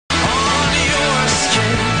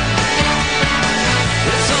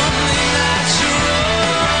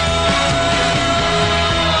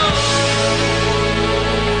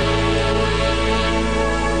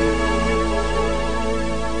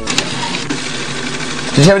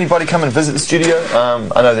Did you have anybody come and visit the studio?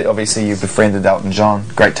 I know that obviously you befriended Elton John.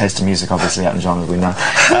 Great taste in music, obviously, Elton John, as we know.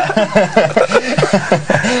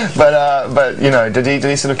 but you know, did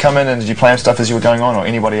he sort of come in and did you plan stuff as you were going on, or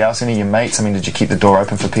anybody else, any of your mates? I mean, did you keep the door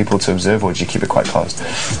open for people to observe, or did you keep it quite closed?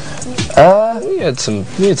 We had some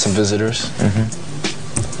visitors.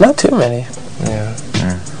 Not too many. Yeah.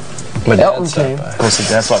 But Elton came. Of course,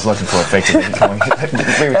 that's what I was looking for,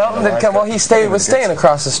 effectively. Elton did come. Well, he was staying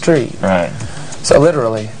across the street. Right. So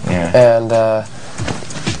literally. Yeah. And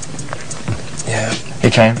yeah. He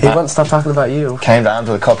came. He wouldn't stop talking about you. Came down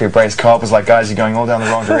to the copy of Brace Cobb, was like, guys, you're going all down the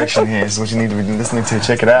wrong direction here. This is what you need to be listening to.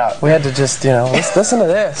 Check it out. We had to just, you know, let's listen to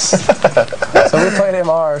this. So we played him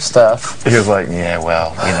our stuff. He was like, yeah,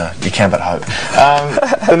 well, you know, you can but hope.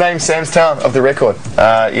 The name Sam's Town of the record.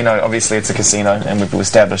 You know, obviously it's a casino, and we've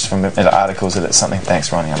established from the articles that it's something.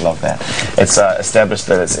 Thanks, Ronnie. I love that. It's established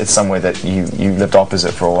that it's somewhere that you lived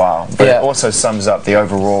opposite for a while. But it also sums up the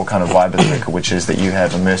overall kind of vibe of the record, which is that you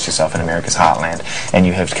have immersed yourself in America's heartland, and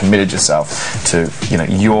you have committed yourself to, you know,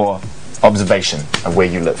 your observation of where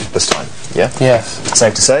you live this time. Yeah? Yes.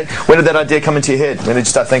 Safe to say. When did that idea come into your head? When did you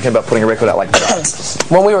start thinking about putting a record out like that?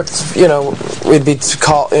 When we were, you know, we'd be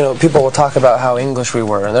called, you know, people would talk about how English we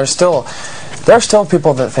were, and there are still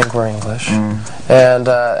people that think we're English, and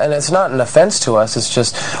it's not an offense to us. It's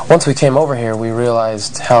just once we came over here, we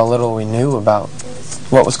realized how little we knew about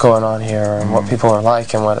what was going on here and what people are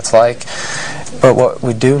like and what it's like. But what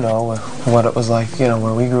we do know, what it was like, you know,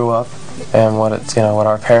 where we grew up, and what it's, you know, what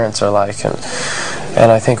our parents are like,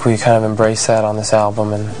 and I think we kind of embrace that on this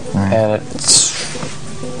album, and it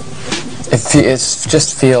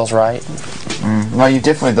just feels right. No, you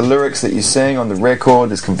definitely, the lyrics that you sing on the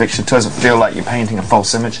record, there's conviction. It doesn't feel like you're painting a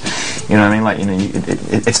false image. You know what I mean? Like, you know,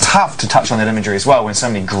 it's tough to touch on that imagery as well when so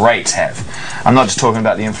many greats have. I'm not just talking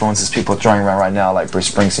about the influences people are throwing around right now, like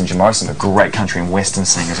Bruce Springsteen, Jim Morrison, but great country and western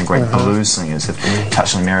singers and great blues singers have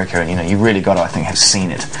touched on America, and you know, you really got to, I think, have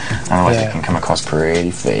seen it. Otherwise it can come across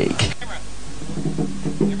pretty fake.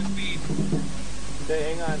 Camera speed.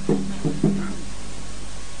 Say, hang on.